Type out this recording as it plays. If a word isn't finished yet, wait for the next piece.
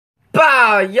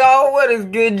Bow, yo, what is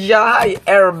good, y'all? How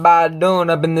everybody doing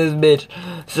up in this bitch?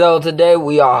 So today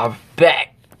we are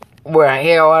back. We're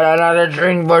here with another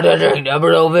drink for the drink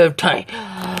number 15.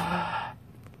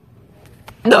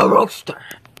 The roaster.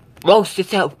 Roast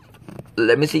yourself.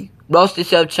 Let me see. Roast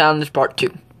yourself challenge part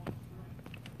 2.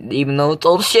 Even though it's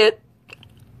old shit.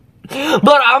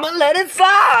 But I'ma let it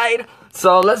slide.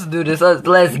 So let's do this.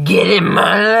 Let's get it,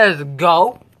 man. Let's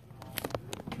go.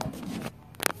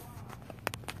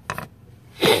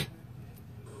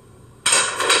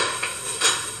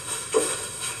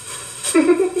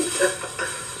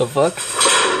 The fuck?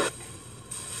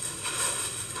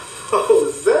 Oh,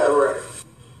 is that right?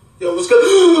 Yo, what's good?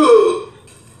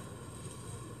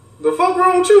 The fuck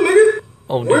wrong with you, nigga?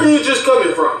 Oh, where are you just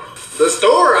coming from? The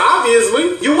store,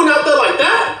 obviously. You went out there like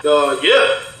that?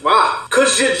 Yeah. Why?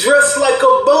 Cause you're dressed like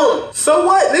a bum. So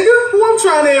what, nigga? Who I'm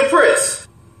trying to impress?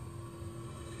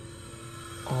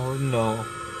 Oh no.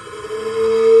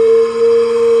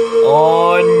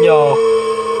 Oh no.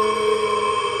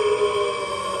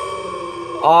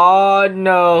 Oh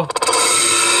no.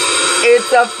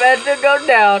 It's about to go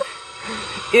down.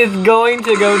 It's going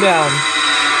to go down.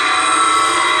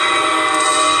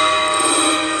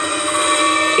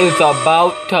 It's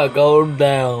about to go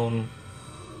down.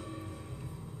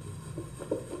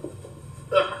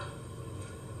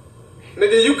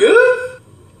 Nigga, you good?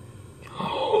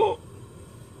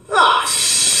 Ah,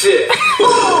 shit.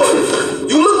 Oh,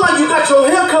 you look like you got your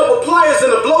hair cut with pliers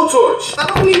and a blowtorch. I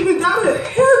don't even got a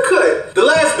haircut. The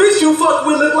last bitch you fucked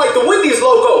with looked like the Wendy's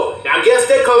logo. I guess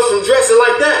that comes from dressing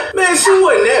like that. Man, she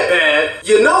wasn't that bad.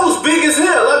 Your nose big as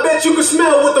hell. I bet you could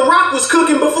smell what The Rock was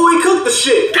cooking before he cooked the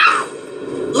shit.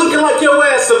 Looking like your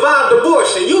ass survived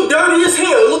abortion. You dirty as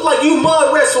hell. Look like you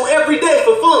mud wrestle every day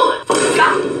for fun.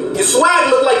 Your swag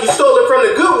look like you stole it from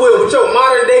the Goodwill with your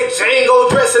modern day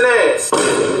Django dressing ass.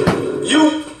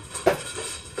 You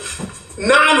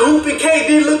non-hooping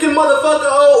KD looking motherfucker,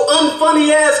 old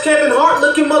unfunny ass Kevin Hart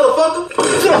looking motherfucker.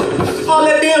 All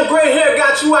that damn gray hair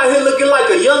got you out here llooking like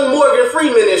a young Morgan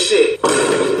Freeman and shit.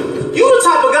 You the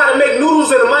type of guy to make noodles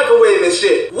in a microwave and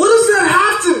shit. What does that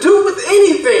have to do with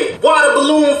anything? Water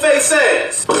balloon face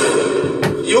ass.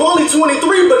 You only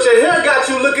 23, but your hair got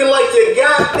you looking like your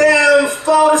goddamn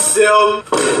 47.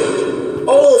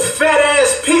 Old fat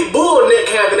ass pit bull neck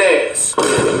having ass.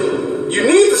 You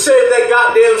need to shave that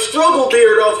goddamn struggle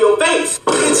beard off your face.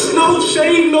 It's no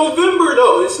shave November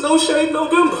though. It's no shave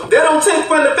November. That don't take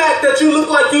from the fact that you look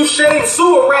like you shaved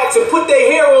sewer rats and put their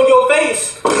hair on your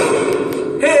face.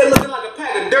 Head looking like a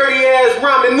pack of dirty ass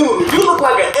ramen noodles. You look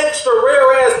like an extra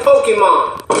rare ass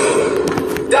Pokemon.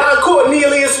 Don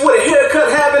Cornelius with a haircut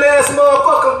having ass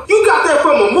motherfucker. You got that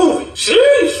from a movie.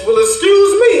 Sheesh. Well,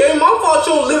 excuse me. Ain't my fault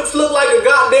your lips look like a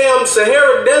goddamn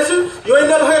Sahara desert. You ain't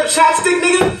never heard of chapstick,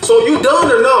 nigga? So you done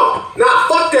or no? Nah,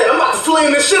 fuck that. I'm about to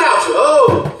flame this shit out you.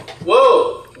 Oh.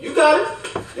 Whoa. You got it.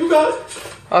 You got it.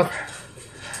 Okay.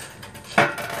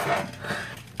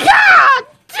 God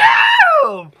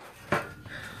damn!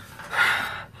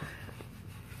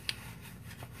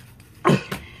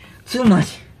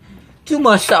 Too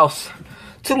much sauce,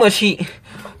 too much heat,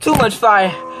 too much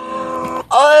fire.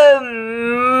 Oh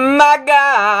my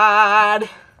God,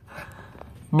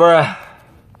 bruh,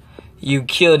 you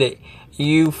killed it.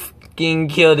 You fucking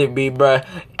killed it, B, bruh.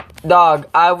 Dog,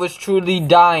 I was truly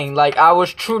dying. Like, I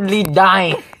was truly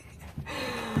dying.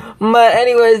 But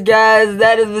anyways, guys,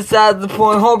 that is besides the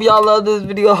point. Hope y'all love this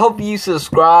video. Hope you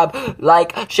subscribe,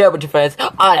 like, share with your friends.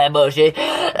 All that bullshit.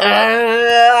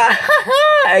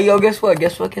 Hey, yo, guess what?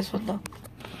 No.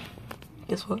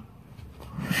 Guess what?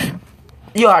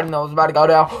 You already know it's about to go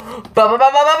down. Bow,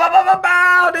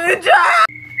 ninja!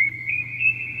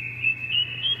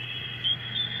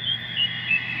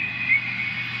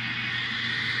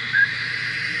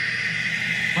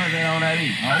 Put that on that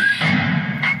E, huh?